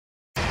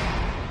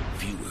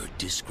Viewer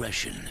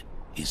discretion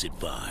is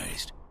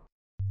advised.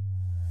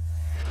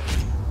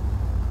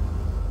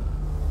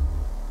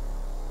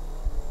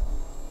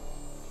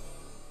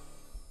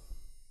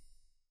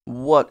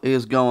 What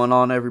is going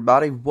on,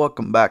 everybody?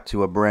 Welcome back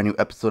to a brand new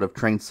episode of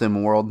Train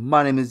Sim World.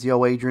 My name is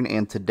YoAdrian,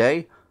 and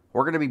today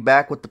we're going to be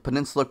back with the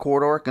Peninsula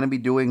Corridor. Going to be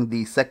doing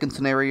the second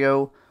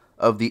scenario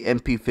of the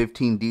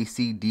MP15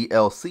 DC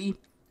DLC,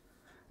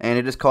 and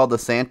it is called the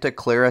Santa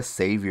Clara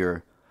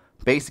Savior.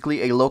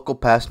 Basically, a local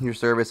passenger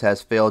service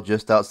has failed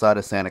just outside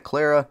of Santa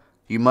Clara.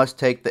 You must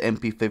take the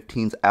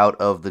MP15s out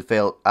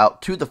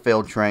to the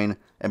failed train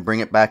and bring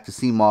it back to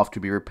Seamoth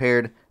to be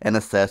repaired and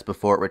assessed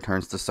before it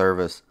returns to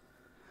service.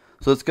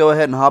 So let's go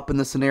ahead and hop in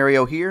the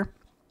scenario here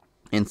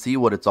and see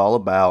what it's all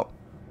about.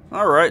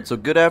 Alright, so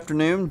good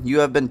afternoon.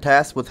 You have been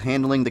tasked with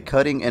handling the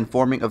cutting and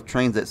forming of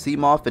trains at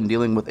Seamoth and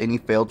dealing with any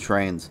failed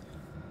trains.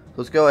 So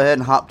let's go ahead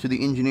and hop to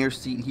the engineer's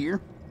seat here.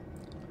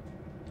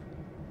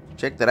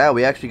 Check that out,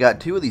 we actually got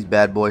two of these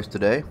bad boys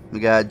today. We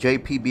got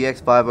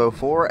JPBX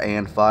 504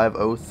 and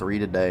 503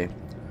 today.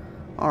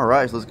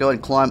 Alright, so let's go ahead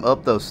and climb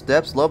up those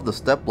steps. Love the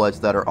step lights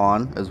that are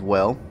on as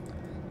well. Go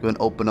ahead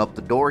and open up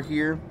the door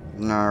here.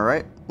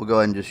 Alright, we'll go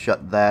ahead and just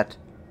shut that.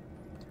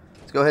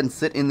 Let's go ahead and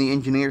sit in the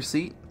engineer's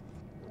seat.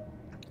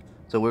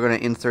 So we're going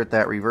to insert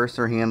that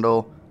reverser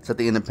handle, set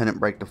the independent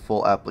brake to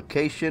full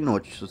application,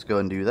 which let's go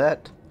ahead and do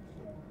that.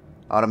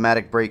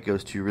 Automatic brake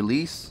goes to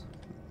release.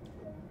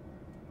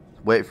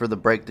 Wait for the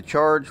brake to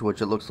charge,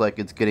 which it looks like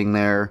it's getting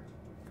there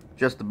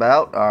just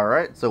about.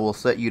 Alright, so we'll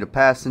set you to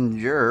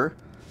passenger,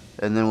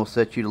 and then we'll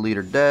set you to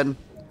leader dead,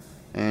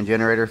 and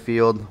generator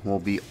field will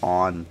be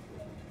on.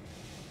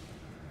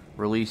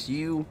 Release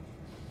you,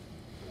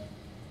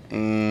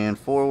 and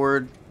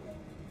forward,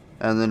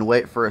 and then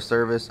wait for a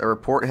service. A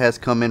report has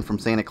come in from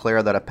Santa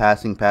Clara that a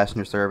passing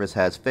passenger service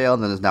has failed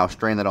and is now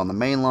stranded on the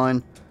main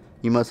line.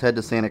 You must head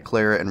to Santa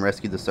Clara and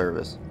rescue the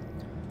service.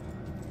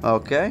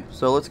 Okay,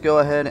 so let's go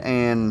ahead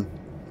and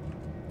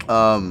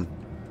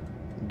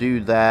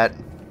do that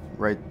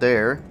right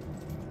there.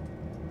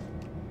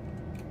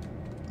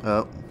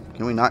 Oh,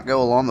 can we not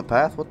go along the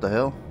path? What the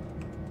hell?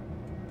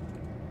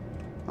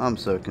 I'm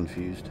so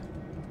confused.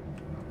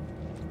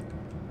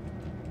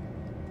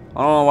 I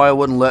don't know why it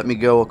wouldn't let me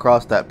go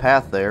across that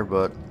path there,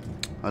 but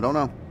I don't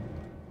know.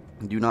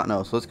 I do not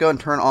know. So let's go and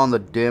turn on the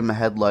dim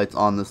headlights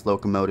on this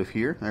locomotive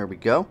here. There we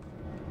go.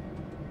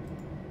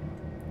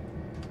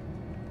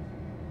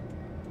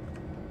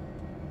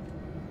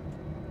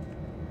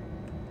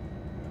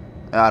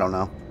 I don't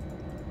know.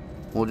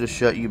 We'll just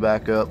shut you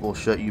back up. We'll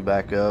shut you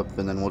back up,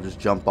 and then we'll just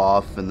jump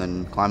off and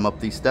then climb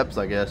up these steps,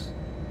 I guess.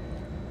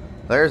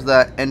 There's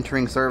that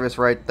entering service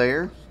right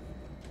there.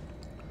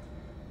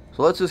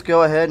 So let's just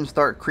go ahead and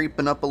start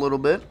creeping up a little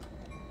bit.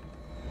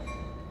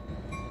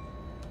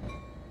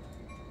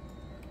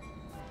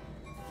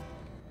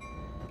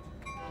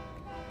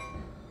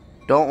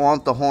 Don't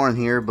want the horn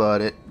here,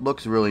 but it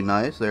looks really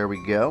nice. There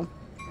we go.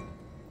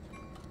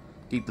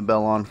 Keep the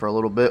bell on for a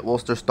little bit. We'll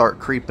just start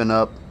creeping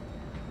up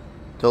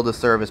till the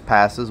service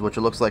passes, which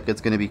it looks like it's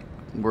going to be,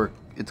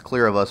 it's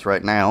clear of us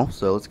right now.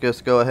 So let's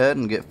just go ahead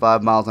and get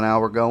 5 miles an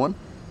hour going.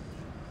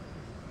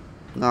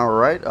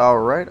 Alright,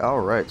 alright,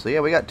 alright. So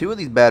yeah, we got two of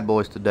these bad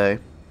boys today.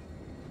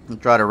 We'll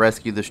try to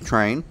rescue this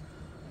train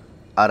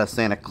out of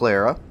Santa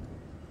Clara.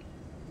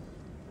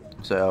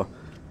 So,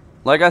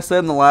 like I said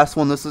in the last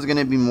one, this is going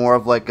to be more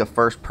of like a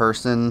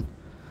first-person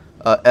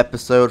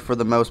episode for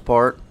the most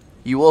part.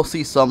 You will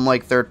see some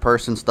like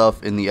third-person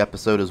stuff in the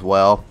episode as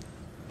well.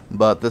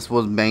 But this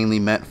was mainly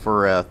meant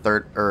for a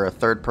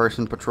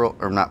third-person patrol,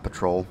 or not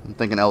patrol. I'm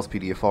thinking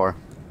LSPDFR.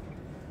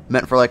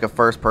 Meant for like a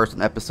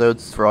first-person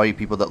episodes for all you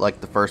people that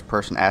like the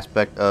first-person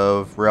aspect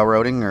of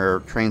railroading or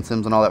train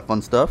sims and all that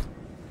fun stuff.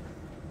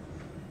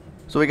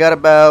 So we got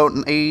about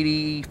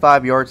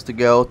 85 yards to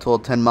go till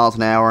 10 miles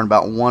an hour and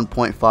about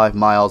 1.5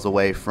 miles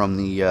away from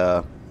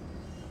the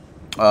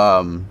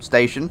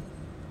station.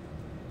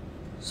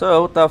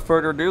 So without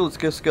further ado, let's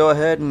just go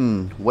ahead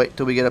and wait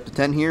till we get up to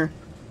 10 here.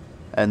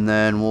 And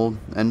then we'll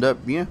end up,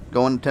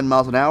 going 10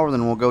 miles an hour.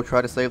 Then we'll go try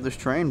to save this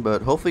train.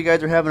 But hopefully you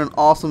guys are having an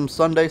awesome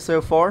Sunday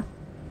so far.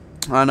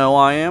 I know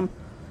I am.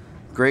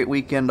 Great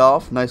weekend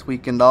off. Nice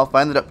weekend off. I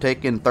ended up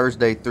taking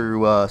Thursday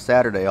through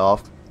Saturday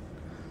off.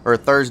 Or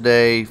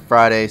Thursday,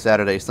 Friday,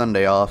 Saturday,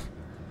 Sunday off.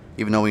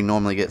 Even though we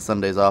normally get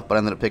Sundays off. But I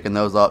ended up picking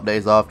those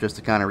days off just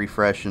to kind of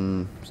refresh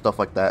and stuff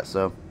like that.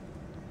 So,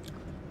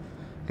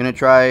 gonna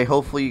try.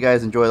 Hopefully you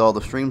guys enjoyed all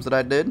the streams that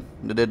I did.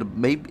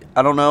 Maybe,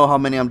 I don't know how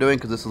many I'm doing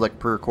because this is like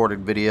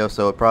pre-recorded video.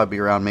 So it'll probably be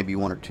around maybe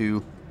 1 or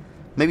 2.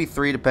 Maybe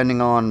 3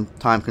 depending on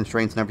time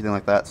constraints and everything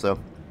like that. So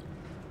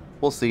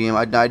we'll see.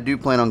 I do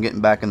plan on getting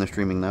back in the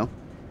streaming though.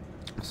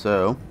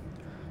 So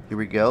here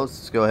we go. Let's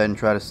just go ahead and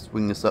try to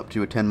swing this up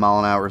to a 10 mile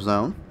an hour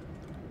zone.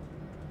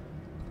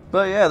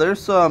 But yeah, there's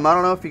some, I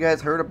don't know if you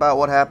guys heard about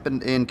what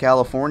happened in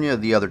California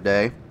the other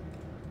day.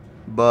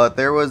 But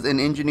there was an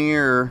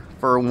engineer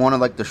for one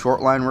of like the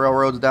short line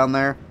railroads down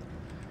there.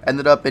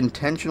 Ended up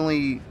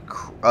intentionally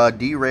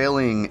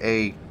derailing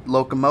a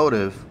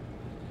locomotive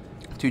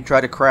to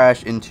try to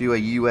crash into a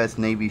U.S.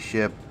 Navy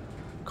ship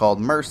called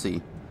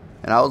Mercy.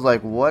 And I was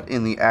like, what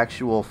in the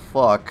actual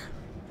fuck?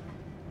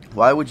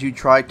 Why would you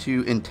try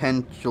to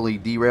intentionally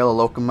derail a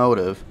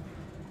locomotive,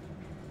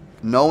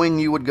 knowing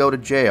you would go to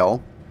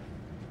jail,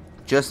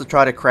 just to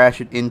try to crash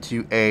it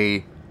into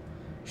a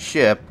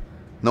ship,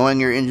 knowing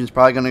your engine's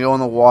probably going to go in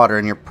the water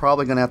and you're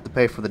probably going to have to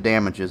pay for the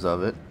damages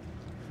of it?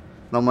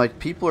 And I'm like,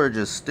 people are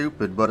just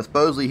stupid. But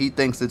supposedly he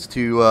thinks it's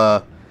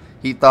to,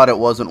 he thought it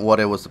wasn't what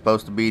it was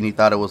supposed to be, and he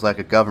thought it was like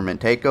a government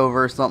takeover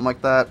or something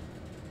like that.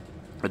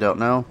 I don't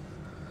know.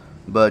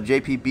 But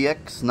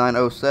JPBX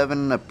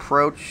 907,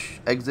 approach,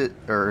 exit,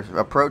 or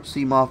approach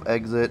CMOF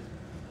exit,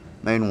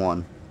 main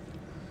 1.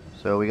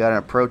 So we got an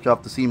approach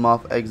off the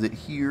CMOF exit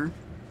here.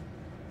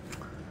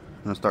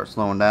 I'm going to start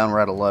slowing down. We're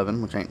at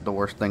 11, which ain't the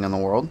worst thing in the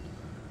world.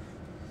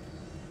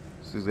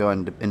 Let's go ahead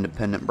and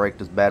independent brake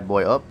this bad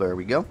boy up. There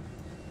we go.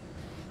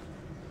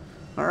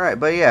 Alright,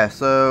 but yeah,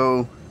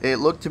 so it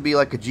looked to be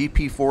like a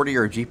GP40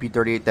 or a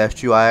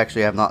GP38-2. I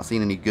actually have not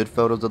seen any good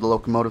photos of the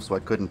locomotive, so I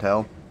couldn't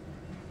tell.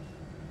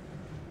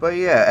 But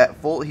yeah,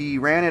 he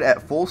ran it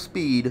at full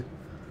speed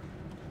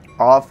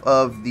off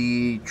of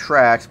the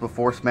tracks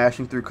before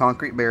smashing through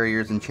concrete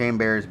barriers and chain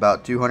barriers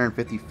about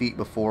 250 feet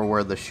before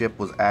where the ship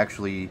was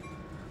actually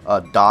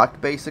docked,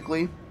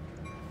 basically.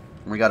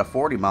 We got a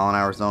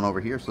 40-mile-an-hour zone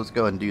over here, so let's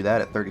go ahead and do that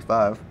at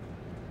 35.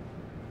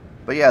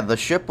 But yeah, the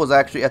ship was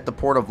actually at the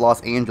port of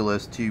Los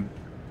Angeles to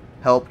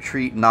help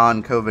treat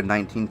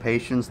non-COVID-19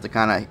 patients to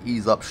kind of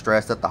ease up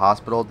stress at the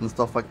hospitals and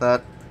stuff like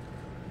that.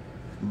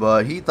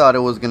 But he thought it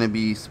was going to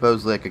be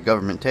supposedly like a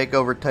government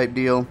takeover type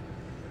deal.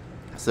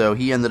 So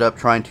he ended up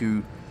trying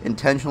to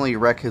intentionally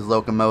wreck his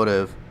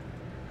locomotive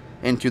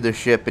into the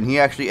ship. And he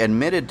actually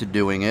admitted to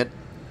doing it.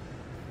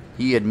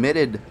 He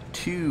admitted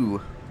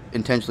to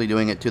intentionally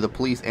doing it to the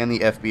police and the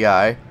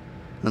FBI.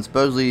 And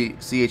supposedly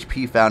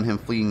CHP found him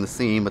fleeing the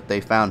scene, but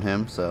they found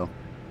him, so.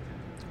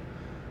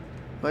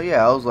 But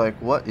yeah, I was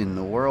like, what in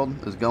the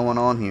world is going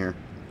on here?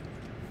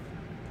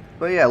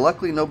 But yeah,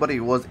 luckily nobody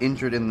was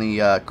injured in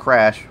the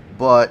crash.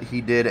 But he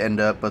did end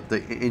up, but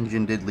the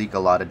engine did leak a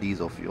lot of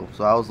diesel fuel.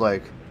 So I was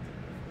like,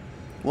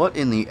 what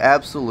in the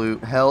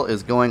absolute hell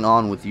is going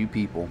on with you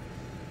people?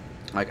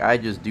 Like, I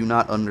just do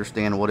not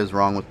understand what is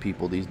wrong with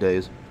people these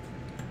days.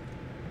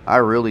 I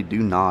really do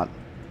not.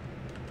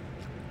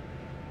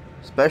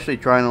 Especially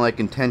trying to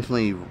like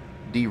intentionally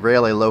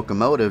derail a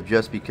locomotive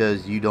just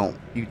because you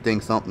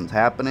think something's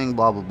happening,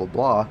 blah blah blah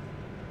blah.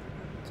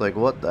 It's like,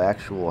 what the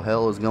actual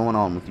hell is going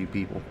on with you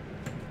people?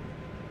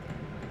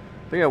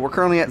 But yeah, we're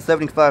currently at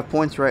 75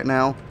 points right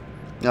now.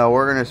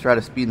 We're going to try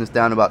to speed this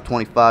down to about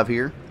 25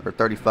 here, or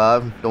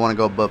 35. Don't want to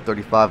go above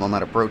 35 on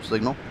that approach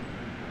signal.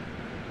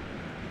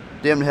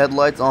 Dimmed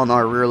headlights on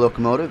our rear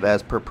locomotive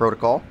as per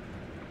protocol.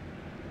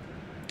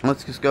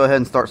 Let's just go ahead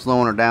and start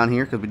slowing her down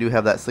here because we do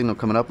have that signal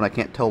coming up and I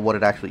can't tell what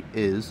it actually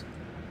is.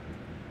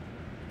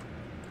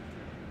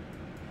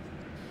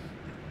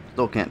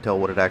 Still can't tell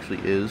what it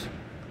actually is.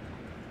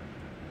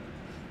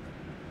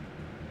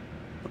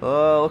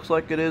 Looks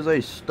like it is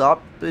a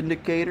stop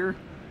indicator.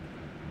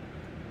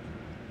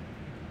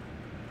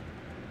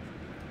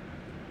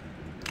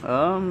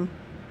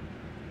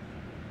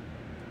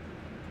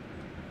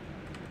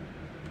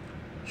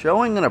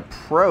 Showing an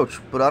approach,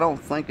 but I don't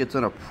think it's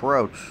an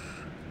approach.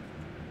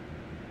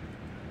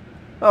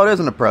 Oh, it is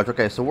an approach.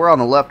 Okay, so we're on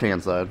the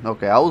left-hand side.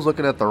 Okay, I was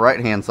looking at the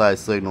right-hand side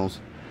signals.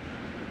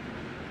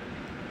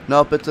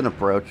 Nope, it's an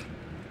approach.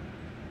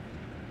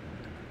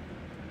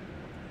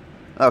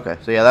 Okay,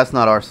 so yeah, that's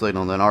not our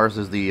signal then. Ours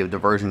is the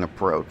diverging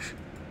approach.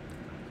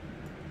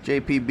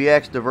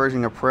 JPBX,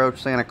 diverging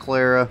approach, Santa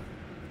Clara.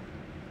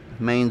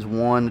 Mains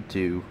 1 to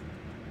 2.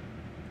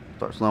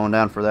 Start slowing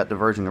down for that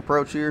diverging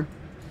approach here.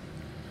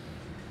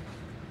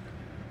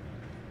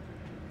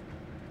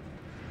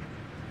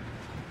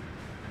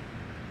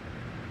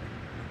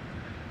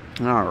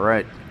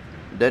 Alright.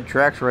 Dead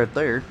tracks right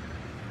there.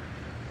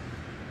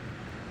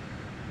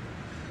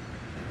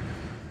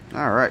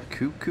 Alright,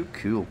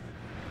 cool.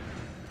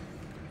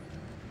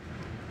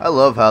 I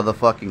love how the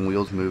fucking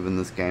wheels move in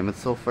this game. It's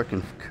so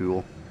freaking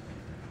cool.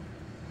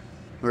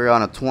 We're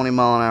on a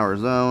 20-mile-an-hour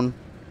zone.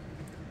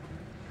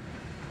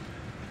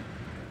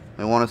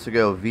 They want us to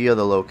go via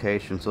the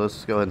location, so let's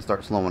just go ahead and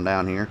start slowing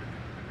down here.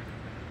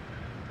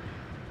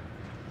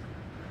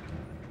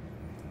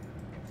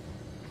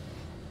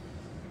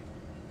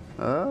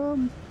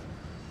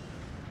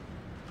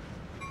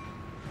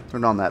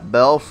 Turn on that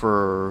bell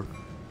for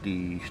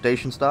the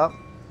station stop.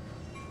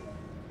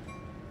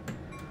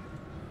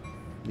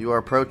 You are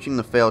approaching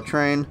the failed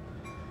train.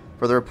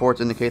 Further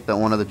reports indicate that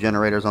one of the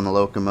generators on the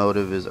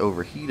locomotive is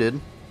overheated.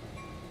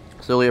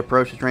 Slowly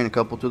approach the train a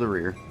couple to the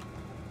rear.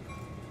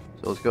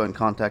 So let's go ahead and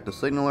contact the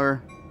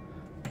signaler.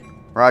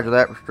 Roger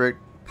that.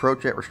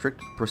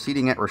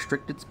 Proceeding at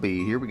restricted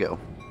speed. Here we go.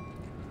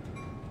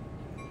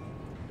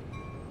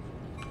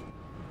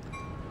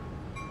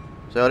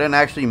 So it didn't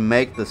actually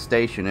make the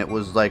station. It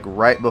was like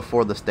right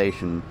before the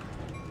station.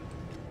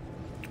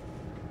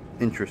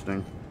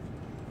 Interesting.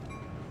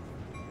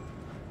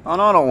 Oh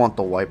no, I don't want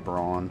the wiper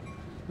on.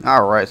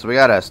 Alright, so we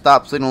got a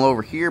stop signal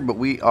over here, but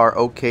we are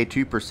okay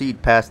to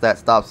proceed past that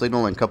stop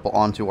signal and couple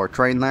onto our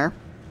train there.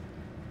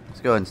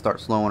 Let's go ahead and start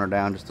slowing her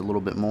down just a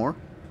little bit more.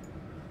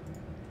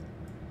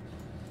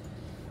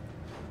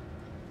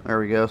 There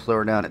we go, slow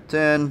her down at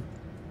 10.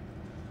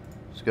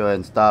 Let's go ahead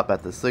and stop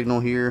at the signal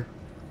here.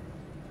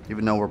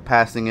 Even though we're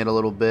passing it a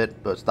little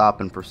bit, but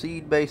stop and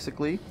proceed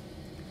basically.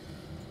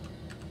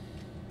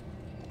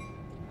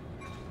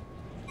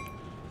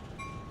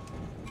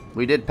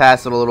 We did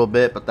pass it a little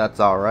bit, but that's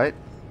alright.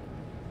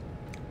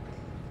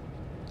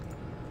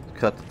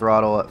 Cut the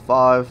throttle at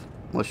 5.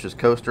 Let's just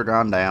coast her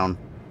on down.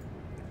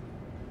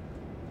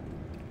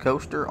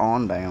 Coaster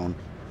on down.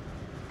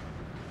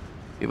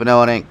 Even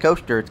though it ain't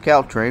coaster, it's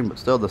Caltrain, but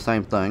still the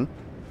same thing.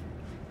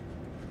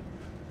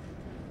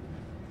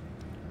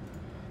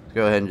 Let's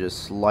go ahead and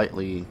just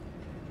slightly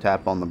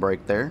tap on the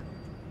brake there.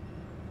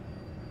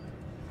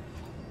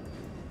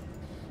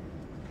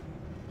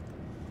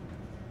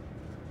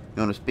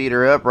 Going to speed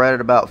her up right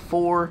at about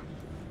 4.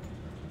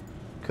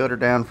 Cut her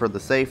down for the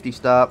safety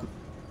stop.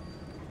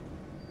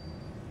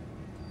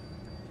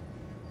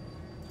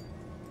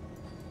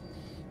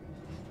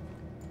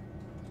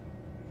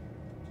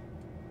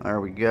 There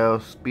we go.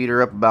 Speed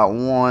her up about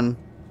 1.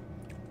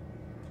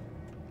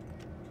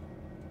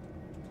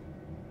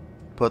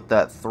 Put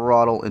that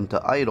throttle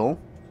into idle.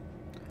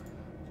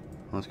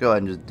 Let's go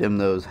ahead and just dim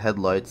those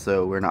headlights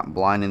so we're not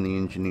blinding the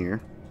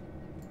engineer.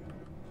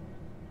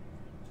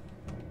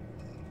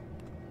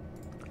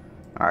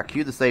 Alright,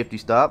 cue the safety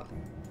stop.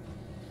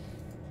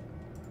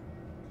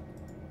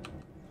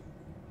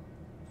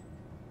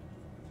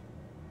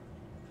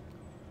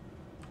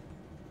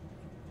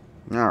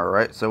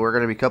 Alright, so we're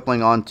going to be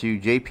coupling on to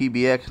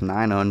JPBX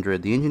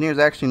 900. The engineer's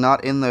actually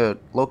not in the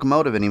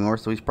locomotive anymore,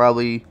 so he's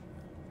probably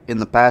in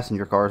the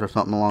passenger cars or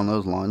something along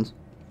those lines.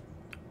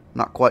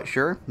 Not quite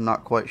sure.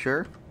 Not quite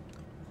sure.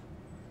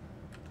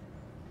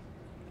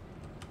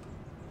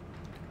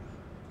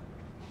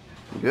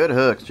 Good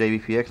hooks,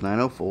 JPBX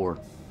 904.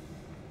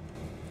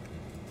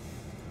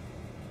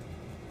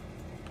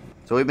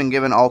 So we've been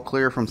given all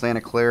clear from Santa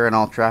Clara, and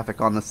all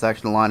traffic on this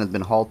section of the line has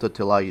been halted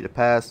to allow you to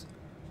pass.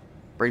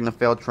 Bring the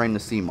failed train to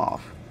Seamoff.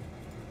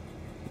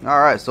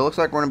 Alright, so it looks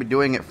like we're going to be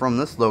doing it from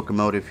this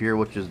locomotive here,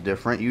 which is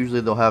different.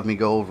 Usually they'll have me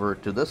go over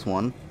to this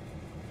one.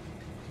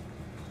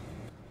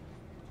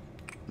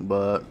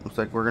 But looks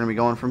like we're going to be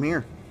going from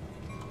here.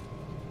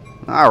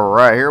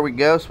 Alright, here we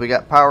go. So we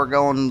got power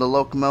going in the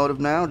locomotive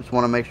now. Just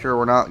want to make sure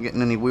we're not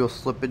getting any wheel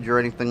slippage or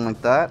anything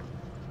like that.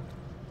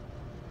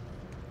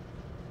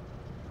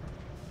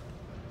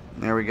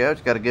 There we go.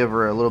 Just got to give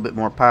her a little bit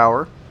more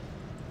power.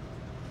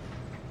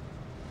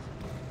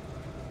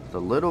 A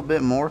little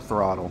bit more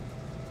throttle.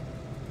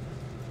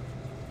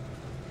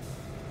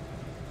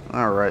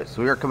 Alright,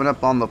 so we are coming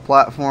up on the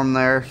platform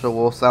there, so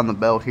we'll sound the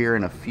bell here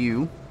in a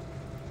few.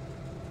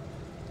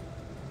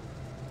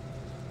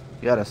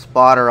 Got a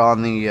spotter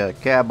on the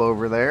cab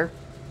over there.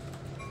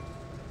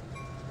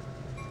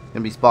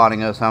 Gonna be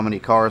spotting us how many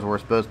cars we're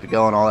supposed to be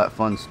going, all that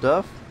fun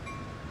stuff.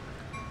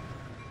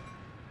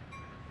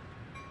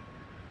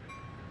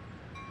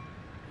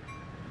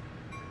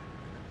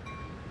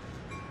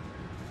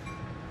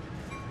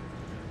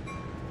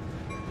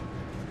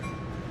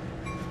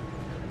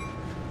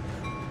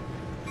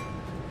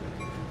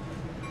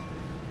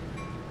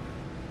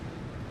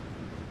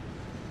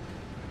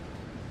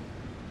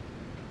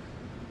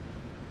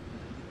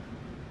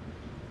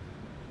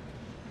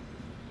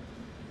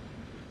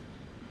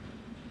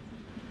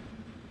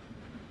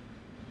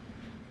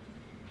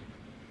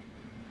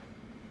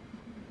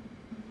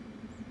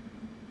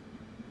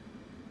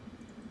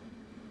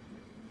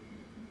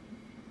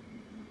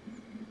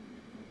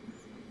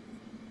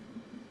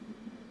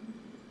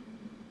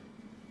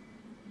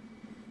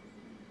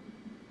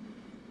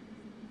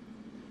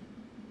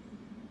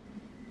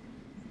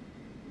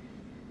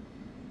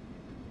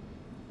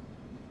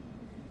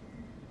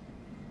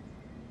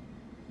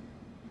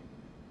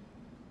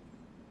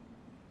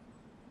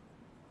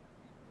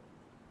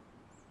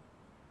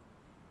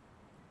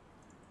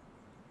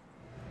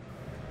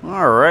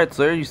 Alright,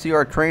 so there you see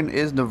our train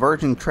is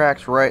diverging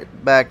tracks right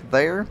back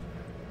there.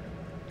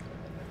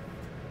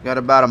 Got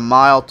about a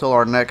mile till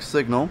our next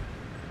signal.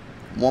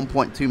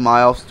 1.2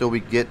 miles till we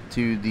get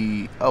to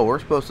the... Oh, we're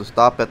supposed to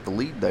stop at the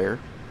lead there.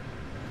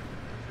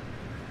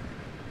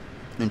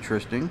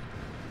 Interesting.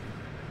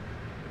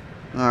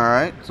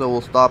 Alright, so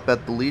we'll stop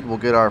at the lead. We'll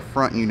get our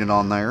front unit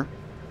on there.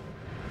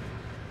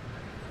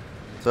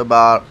 It's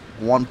about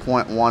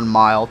 1.1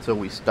 mile till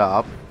we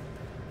stop.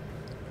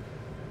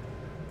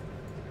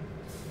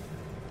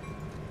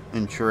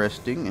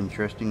 Interesting.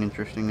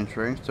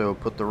 So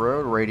put the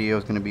road, radio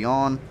is going to be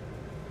on.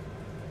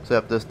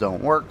 Except this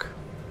don't work,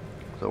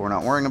 so we're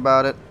not worrying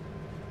about it.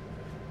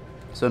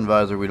 Sun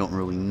visor we don't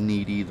really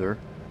need either.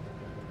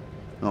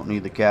 Don't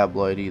need the cab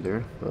light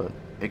either, but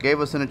it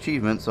gave us an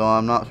achievement, so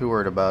I'm not too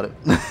worried about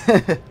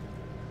it.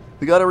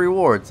 We got a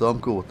reward, so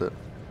I'm cool with it.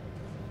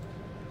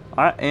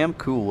 I am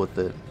cool with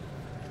it.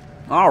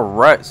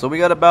 Alright, so we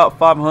got about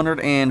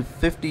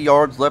 550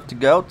 yards left to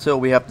go till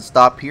we have to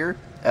stop here.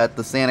 at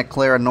the Santa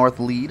Clara North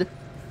lead,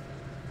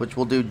 which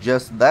will do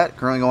just that.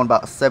 Currently going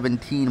about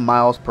 17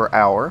 miles per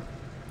hour.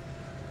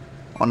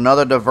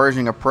 Another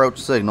diverging approach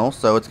signal,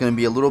 so it's going to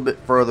be a little bit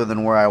further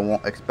than where I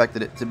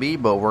expected it to be,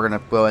 but we're going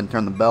to go ahead and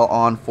turn the bell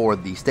on for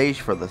the stage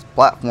for this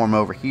platform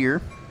over here,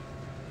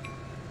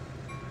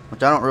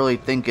 which I don't really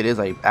think it is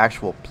a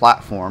actual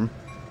platform.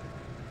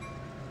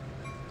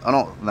 I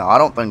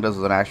don't think this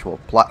is an actual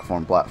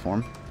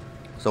platform.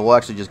 So we'll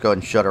actually just go ahead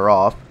and shut her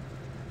off.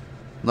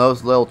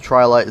 Those little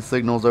tri-light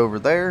signals over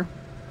there,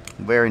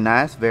 very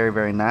nice, very,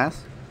 very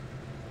nice.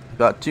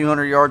 About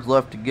 200 yards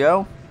left to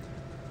go.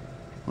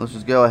 Let's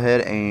just go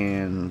ahead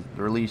and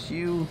release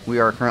you. We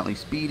are currently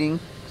speeding,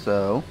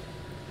 so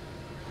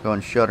go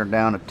and shut her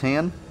down to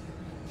 10.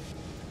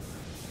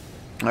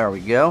 There we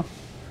go.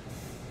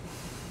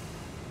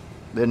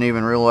 Didn't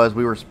even realize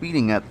we were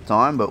speeding at the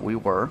time, but we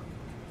were.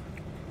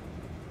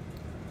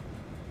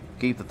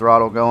 Keep the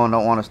throttle going.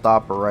 Don't want to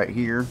stop her right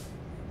here.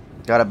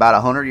 Got about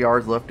 100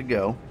 yards left to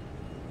go.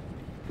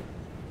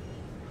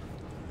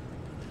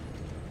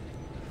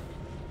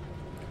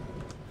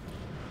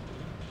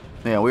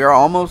 Yeah, we are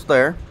almost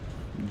there.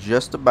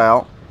 Just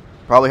about.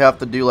 Probably have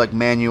to do like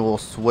manual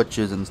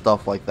switches and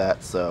stuff like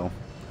that, so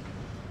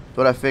that's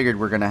what I figured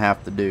we're gonna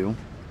have to do.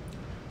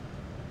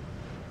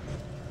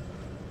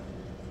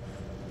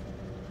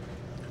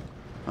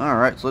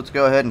 Alright, so let's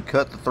go ahead and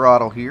cut the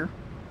throttle here.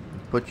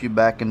 Put you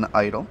back in the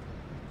idle.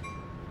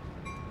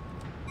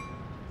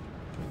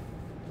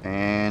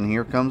 And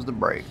here comes the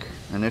brake.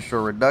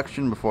 Initial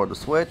reduction before the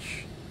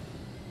switch.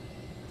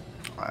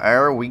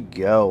 There we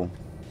go.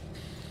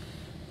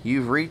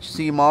 You've reached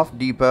Seamoth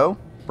Depot.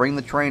 Bring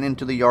the train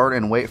into the yard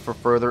and wait for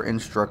further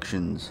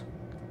instructions.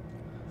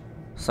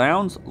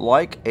 Sounds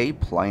like a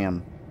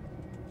plan.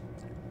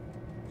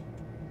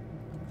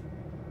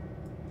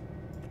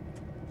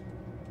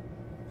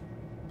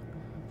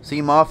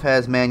 Seamoth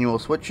has manual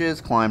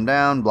switches, climb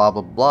down, blah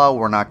blah blah.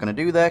 We're not going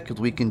to do that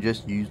because we can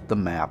just use the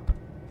map.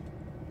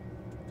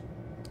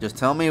 Just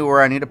tell me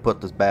where I need to put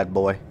this bad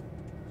boy.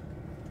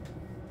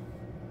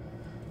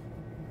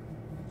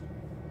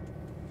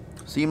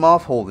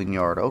 Seamoth Holding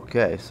Yard.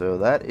 Okay, so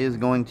that is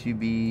going to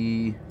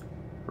be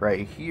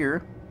right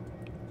here.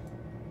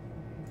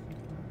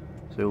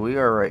 So we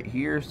are right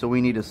here, so we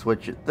need to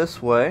switch it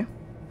this way.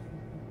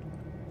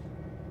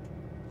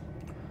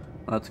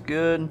 That's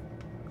good.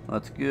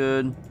 That's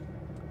good.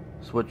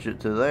 Switch it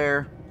to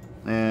there.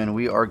 And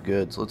we are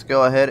good. So let's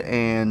go ahead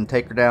and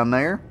take her down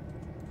there.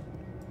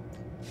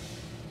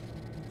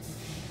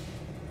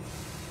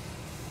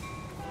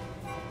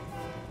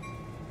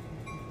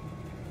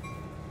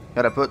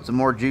 Gotta put some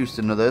more juice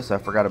into this. I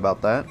forgot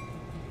about that.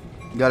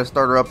 Gotta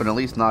start her up in at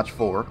least notch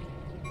 4.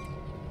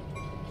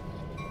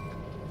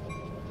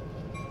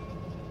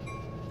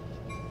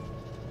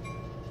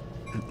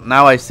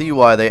 Now I see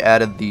why they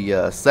added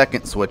the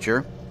second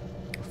switcher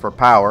for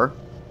power.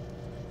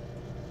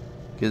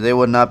 Because they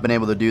would not have been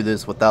able to do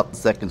this without the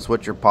second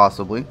switcher,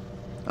 possibly.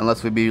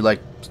 Unless we'd be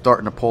like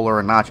starting to pull her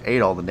in notch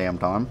 8 all the damn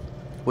time.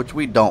 Which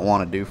we don't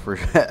want to do for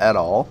at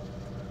all.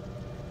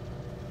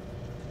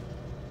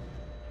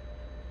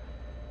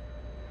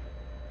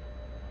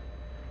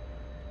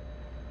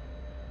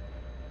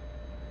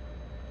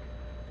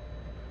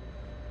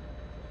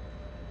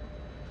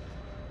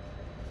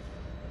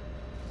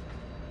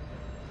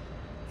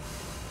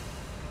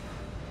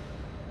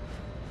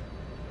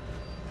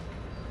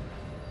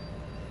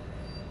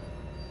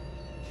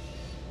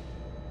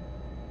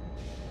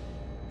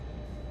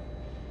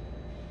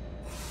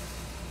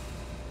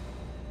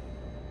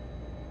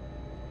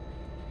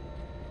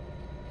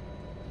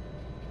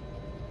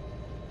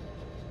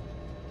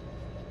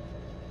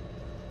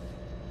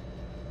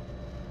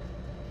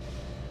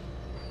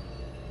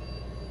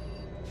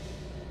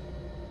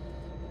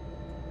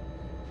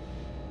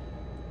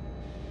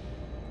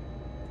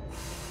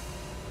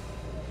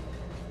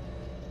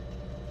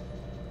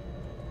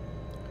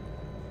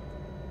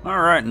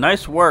 Alright,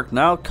 nice work.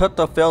 Now cut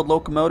the failed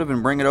locomotive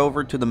and bring it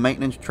over to the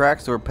maintenance track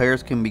so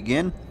repairs can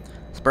begin.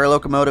 Spare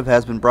locomotive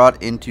has been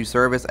brought into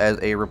service as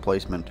a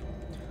replacement.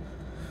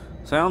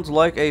 Sounds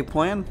like a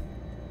plan.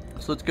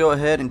 So let's go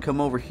ahead and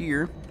come over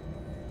here.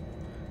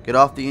 Get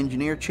off the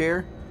engineer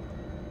chair.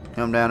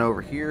 Come down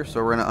over here.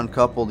 So we're going to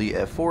uncouple the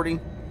F40.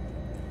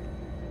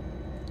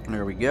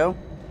 There we go.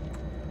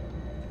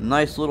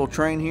 Nice little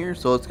train here.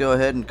 So let's go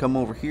ahead and come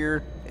over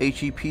here.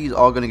 HEP is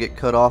all going to get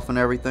cut off and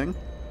everything.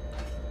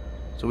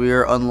 So we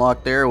are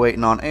unlocked there,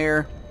 waiting on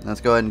air.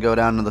 Let's go ahead and go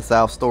down to the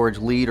south storage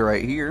lead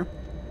right here.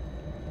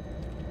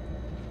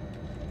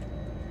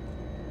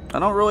 I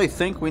don't really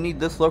think we need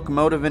this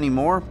locomotive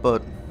anymore,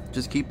 but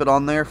just keep it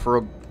on there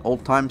for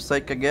old time's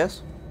sake, I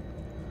guess.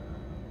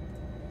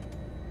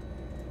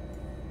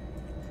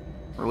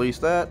 Release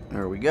that.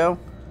 There we go.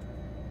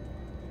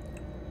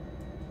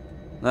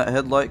 That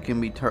headlight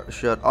can be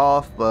shut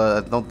off,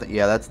 but I don't think,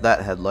 yeah, that's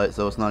that headlight,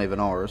 so it's not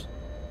even ours.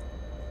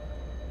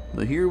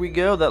 But here we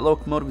go. That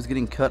locomotive is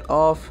getting cut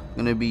off.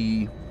 Going to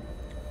be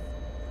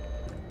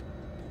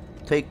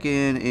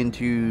taken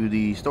into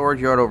the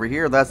storage yard over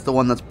here. That's the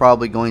one that's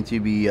probably going to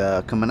be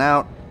coming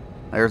out.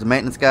 There's the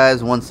maintenance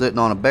guys, one sitting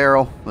on a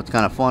barrel. That's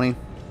kind of funny.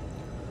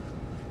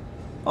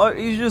 Oh,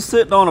 he's just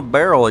sitting on a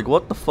barrel. Like,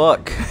 what the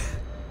fuck?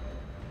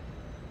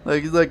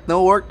 Like, he's like,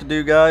 no work to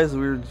do, guys.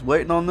 We were just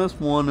waiting on this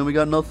one, and we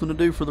got nothing to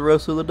do for the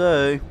rest of the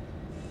day.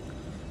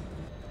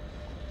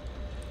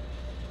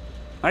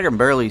 I can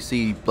barely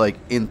see, like,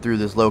 in through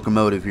this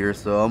locomotive here,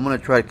 so I'm going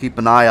to try to keep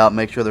an eye out,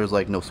 make sure there's,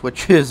 like, no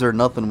switches or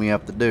nothing we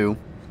have to do.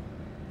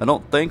 I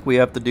don't think we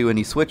have to do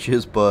any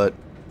switches, but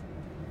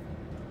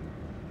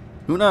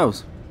who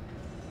knows?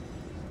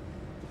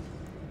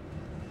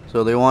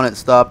 So they want it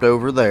stopped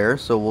over there,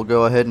 so we'll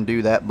go ahead and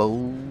do that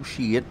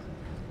bullshit.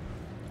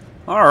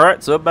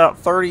 Alright, so about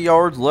 30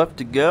 yards left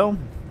to go.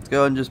 Let's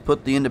go ahead and just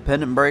put the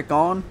independent brake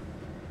on.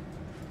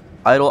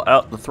 Idle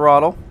out the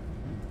throttle.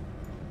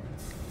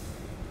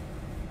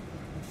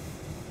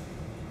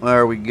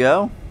 There we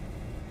go.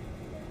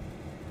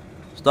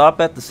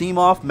 Stop at the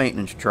seam-off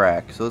maintenance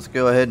track. So let's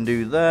go ahead and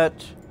do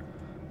that.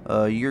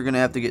 You're going to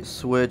have to get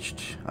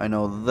switched. I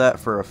know that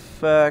for a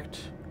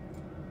fact.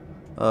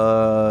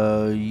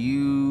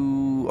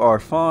 You are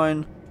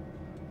fine.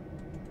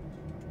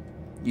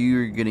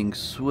 You're getting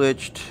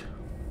switched.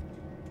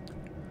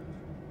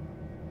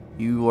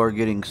 You are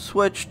getting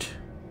switched.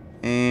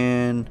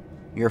 And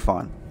you're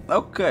fine.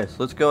 Okay, so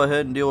let's go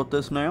ahead and deal with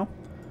this now.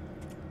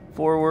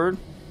 Forward.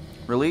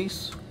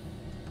 Release.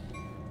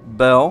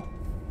 Bell.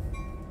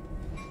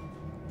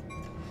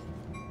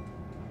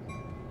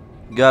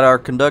 Got our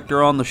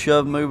conductor on the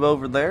shove move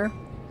over there.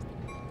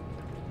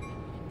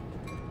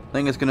 I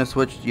think it's going to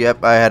switch.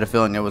 Yep, I had a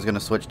feeling it was going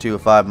to switch to a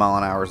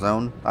 5-mile-an-hour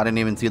zone. I didn't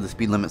even see the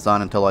speed limit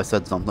sign until I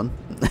said something.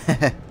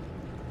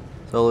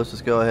 So let's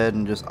just go ahead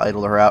and just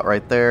idle her out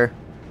right there.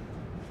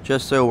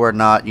 Just so we're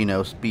not, you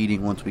know,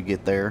 speeding once we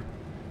get there.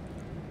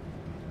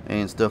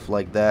 And stuff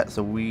like that.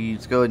 So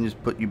let's go ahead and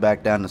just put you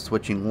back down to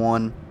switching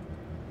 1.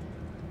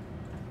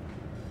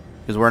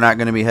 Because we're not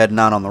going to be heading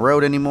out on the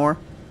road anymore.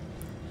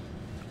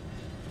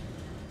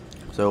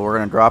 So we're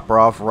going to drop her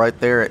off right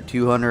there at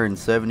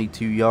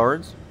 272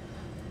 yards.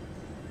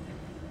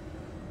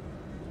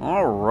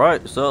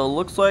 Alright, so it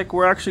looks like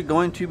we're actually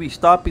going to be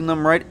stopping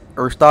them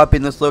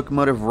stopping this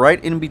locomotive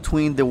right in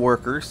between the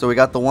workers. So we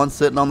got the one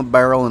sitting on the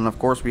barrel, and of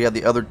course we have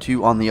the other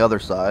two on the other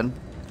side.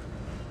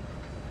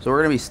 So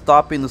we're going to be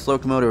stopping this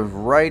locomotive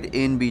right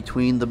in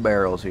between the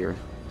barrels here.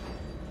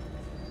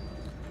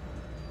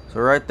 So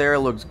right there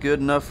looks good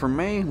enough for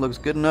me, looks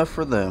good enough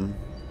for them.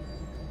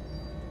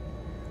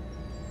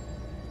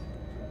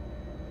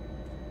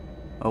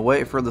 I'll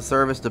wait for the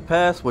service to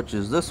pass, which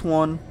is this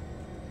one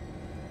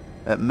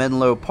at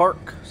Menlo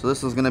Park. So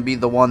this is going to be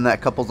the one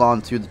that couples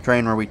onto the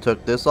train where we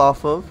took this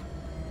off of.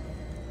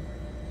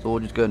 So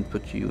we'll just go ahead and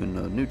put you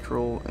in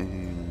neutral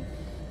and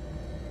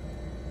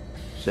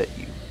set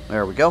you.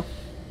 There we go.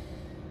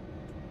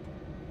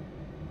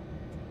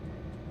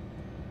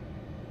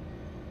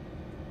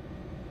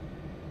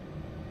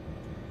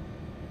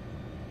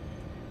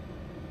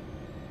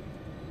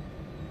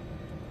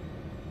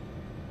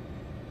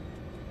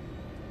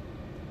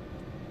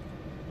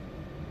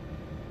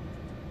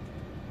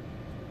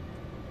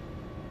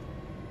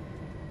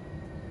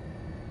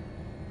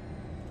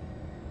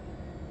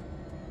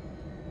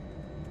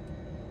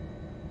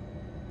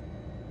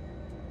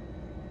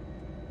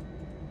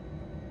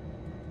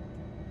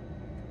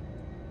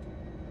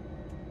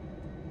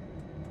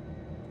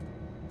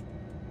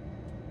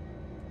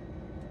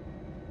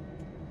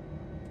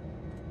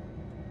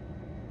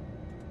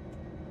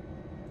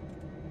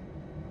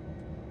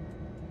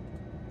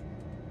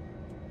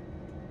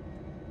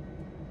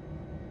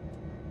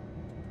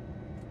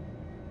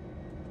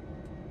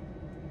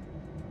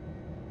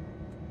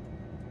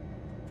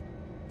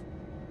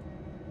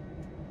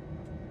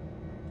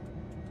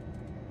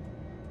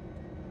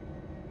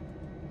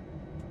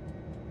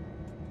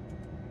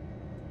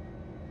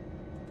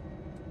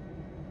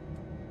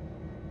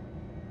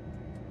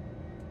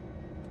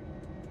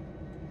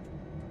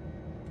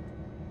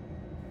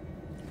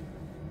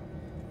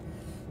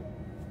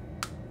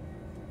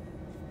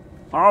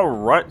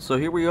 Alright, so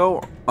here we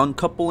go,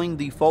 uncoupling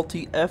the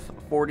faulty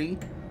F40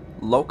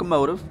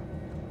 locomotive.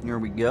 Here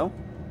we go.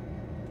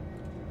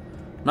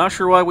 Not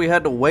sure why we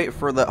had to wait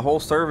for that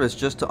whole service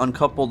just to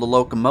uncouple the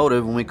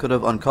locomotive when we could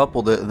have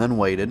uncoupled it and then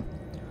waited.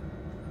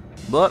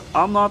 But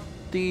I'm not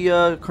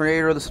the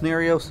creator of the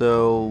scenario,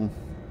 so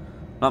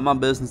not my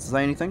business to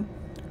say anything.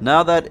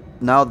 Now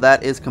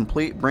that is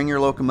complete, bring your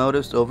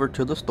locomotives over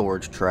to the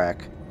storage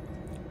track.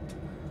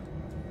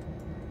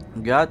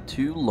 Got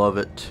to love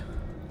it.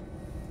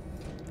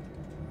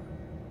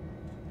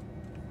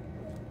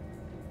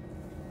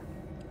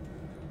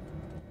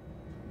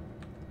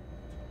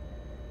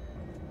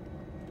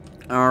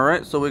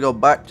 Alright, so we go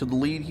back to the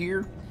lead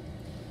here.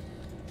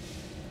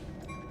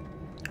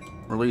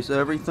 Release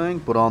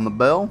everything, put on the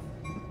bell.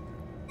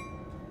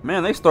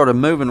 Man, they started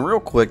moving real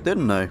quick,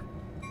 didn't they?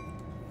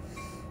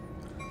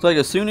 It's like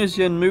as soon as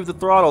you move the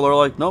throttle, they're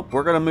like, nope,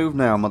 we're going to move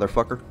now,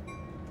 motherfucker.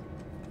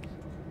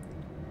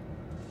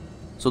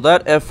 So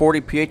that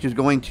F40PH is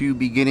going to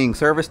be getting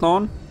serviced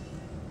on.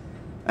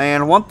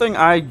 And one thing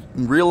I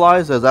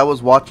realized as I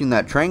was watching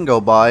that train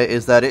go by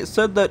is that it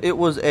said that it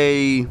was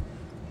a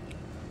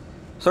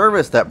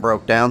service that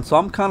broke down. So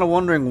I'm kind of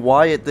wondering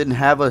why it didn't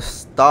have us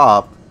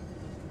stop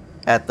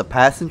at the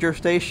passenger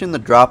station to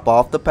drop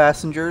off the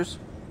passengers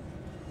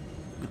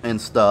and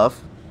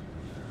stuff.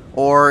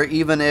 Or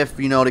even if,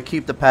 you know, to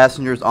keep the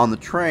passengers on the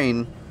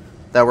train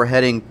that were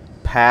heading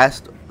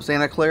past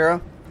Santa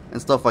Clara and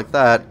stuff like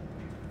that.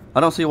 I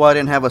don't see why I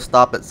didn't have us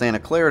stop at Santa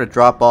Clara to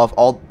drop off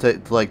all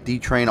to like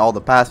detrain all the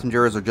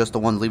passengers or just the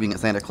ones leaving at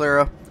Santa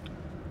Clara.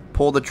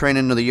 Pull the train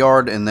into the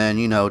yard and then,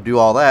 you know, do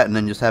all that and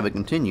then just have it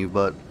continue.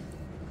 But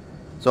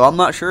so I'm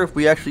not sure if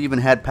we actually even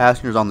had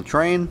passengers on the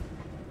train.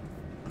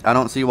 I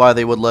don't see why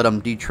they would let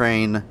them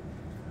detrain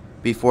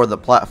before the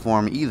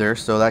platform either,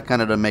 so that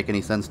kind of doesn't make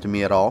any sense to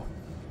me at all.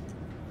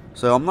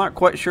 So I'm not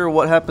quite sure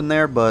what happened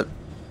there, but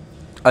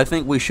I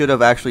think we should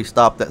have actually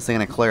stopped at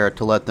Santa Clara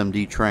to let them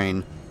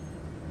detrain,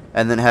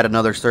 and then had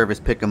another service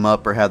pick them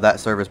up, or have that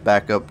service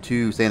back up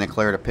to Santa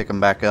Clara to pick them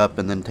back up,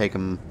 and then take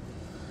them,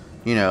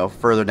 you know,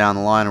 further down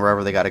the line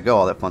wherever they got to go,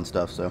 all that fun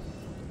stuff. So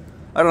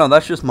I don't know,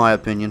 that's just my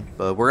opinion,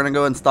 but we're gonna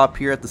go ahead and stop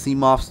here at the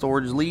CMOF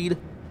storage lead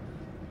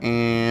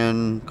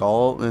and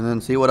call and then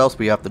see what else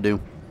we have to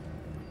do.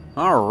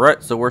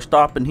 Alright, so we're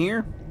stopping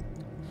here.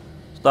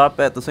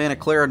 Stop at the Santa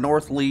Clara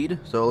North lead.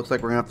 So it looks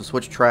like we're gonna have to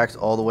switch tracks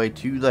all the way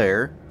to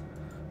there,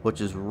 which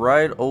is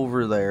right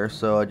over there.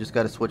 So I just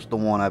got to switch the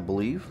one, I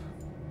believe.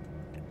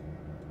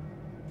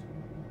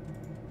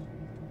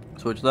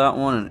 Switch that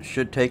one and it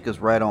should take us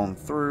right on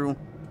through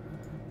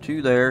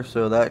to there.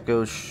 So that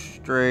goes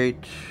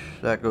straight,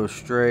 that goes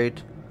straight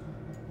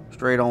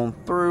on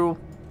through.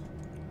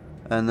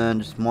 And then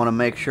just want to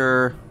make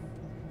sure.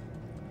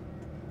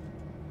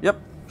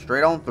 Yep,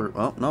 straight on through.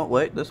 Oh, no,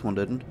 wait, this one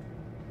didn't.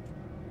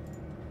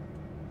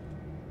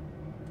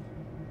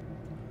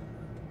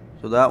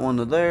 So that one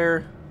to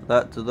there,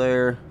 that to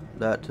there,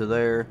 that to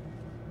there.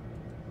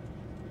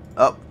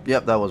 Oh,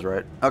 yep, that was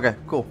right. Okay,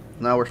 cool.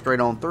 Now we're straight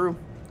on through.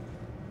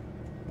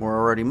 We're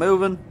already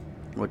moving,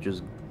 which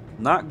is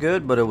not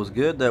good, but it was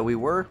good that we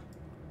were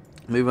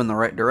moving the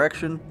right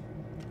direction.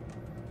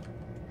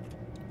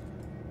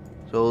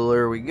 So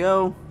there we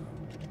go.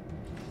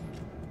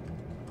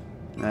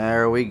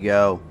 There we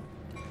go.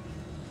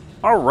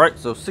 Alright,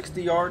 so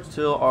 60 yards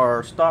till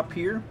our stop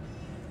here.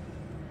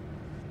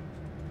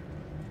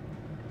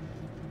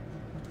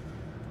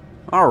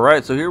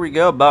 Alright, so here we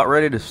go, about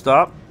ready to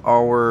stop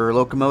our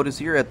locomotives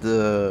here at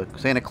the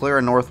Santa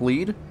Clara North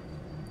lead.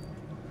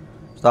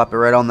 Stop it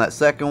right on that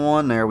second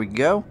one, there we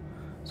go.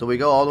 So we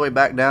go all the way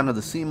back down to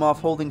the CMOF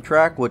holding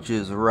track, which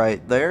is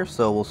right there.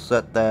 So we'll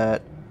set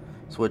that,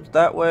 switch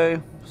that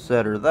way,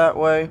 set her that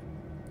way,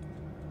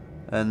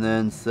 and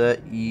then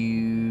set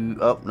you,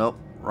 oh nope,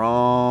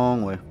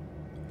 wrong way.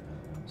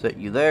 Set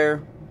you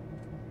there,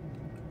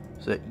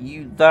 set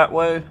you that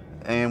way,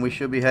 and we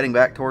should be heading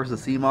back towards the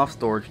CMOF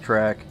storage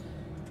track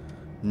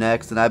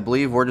next, and I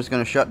believe we're just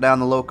going to shut down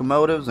the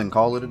locomotives and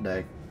call it a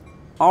day.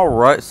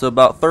 Alright, so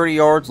about 30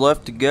 yards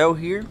left to go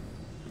here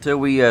until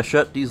we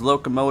shut these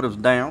locomotives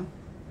down.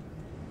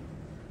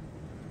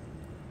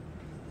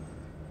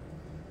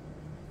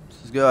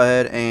 Let's go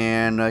ahead,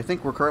 and I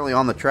think we're currently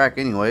on the track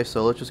anyway,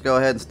 so let's just go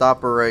ahead and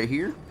stop her right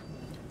here.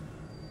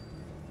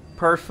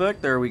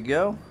 Perfect, there we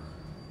go.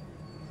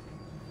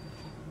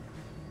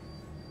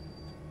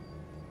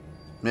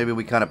 Maybe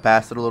we kind of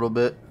passed it a little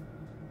bit.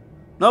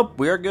 Nope,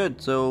 we are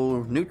good.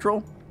 So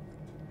neutral,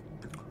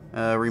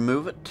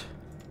 remove it.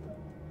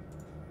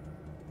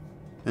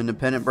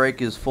 Independent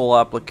brake is full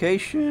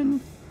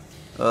application.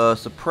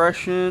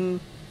 Suppression,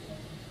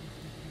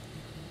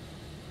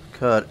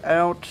 cut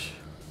out.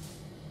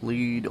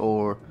 Lead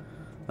or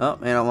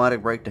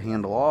automatic brake to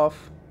handle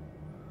off.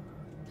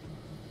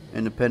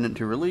 Independent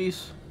to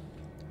release.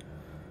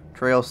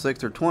 Trail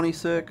 6 or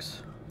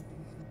 26.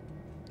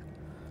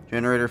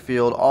 Generator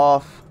field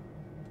off.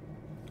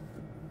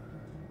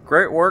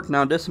 Great work.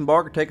 Now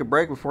disembark or take a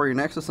break before your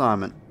next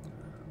assignment.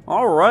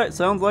 Alright,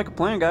 sounds like a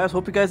plan, guys.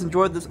 Hope you guys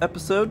enjoyed this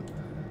episode.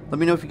 Let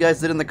me know if you guys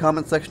did in the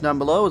comment section down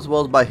below, as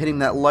well as by hitting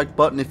that like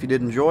button if you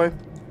did enjoy.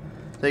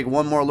 Take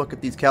one more look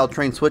at these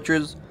Caltrain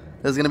switchers.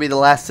 This is going to be the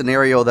last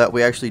scenario that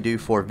we actually do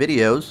for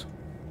videos.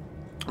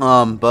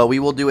 But we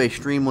will do a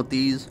stream with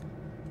these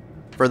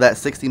for that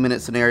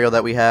 60-minute scenario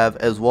that we have,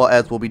 as well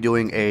as we'll be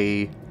doing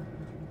the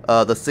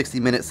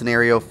 60-minute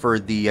scenario for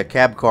the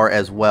cab car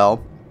as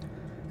well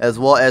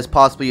as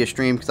possibly a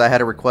stream, because I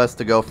had a request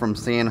to go from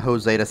San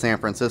Jose to San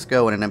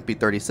Francisco in an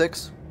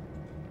MP36.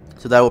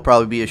 So that will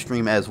probably be a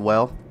stream as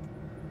well.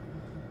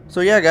 So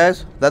yeah,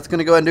 guys, that's going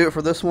to go ahead and do it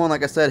for this one.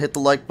 Like I said, hit the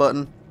like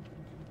button,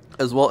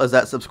 as well as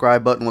that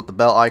subscribe button with the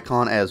bell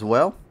icon as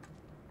well.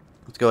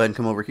 Let's go ahead and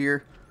come over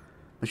here.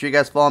 Make sure you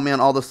guys follow me on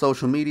all the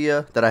social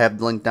media that I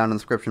have linked down in the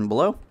description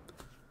below.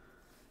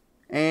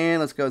 And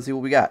let's go and see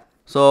what we got.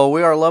 So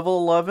we are level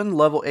 11,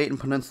 level 8 in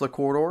Peninsula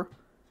Corridor,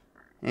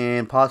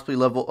 and possibly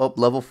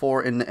level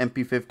 4 in the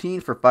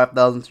MP15 for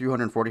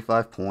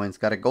 5,345 points.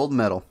 Got a gold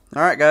medal.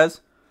 Alright,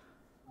 guys.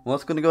 Well,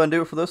 that's going to go and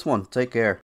do it for this one. Take care.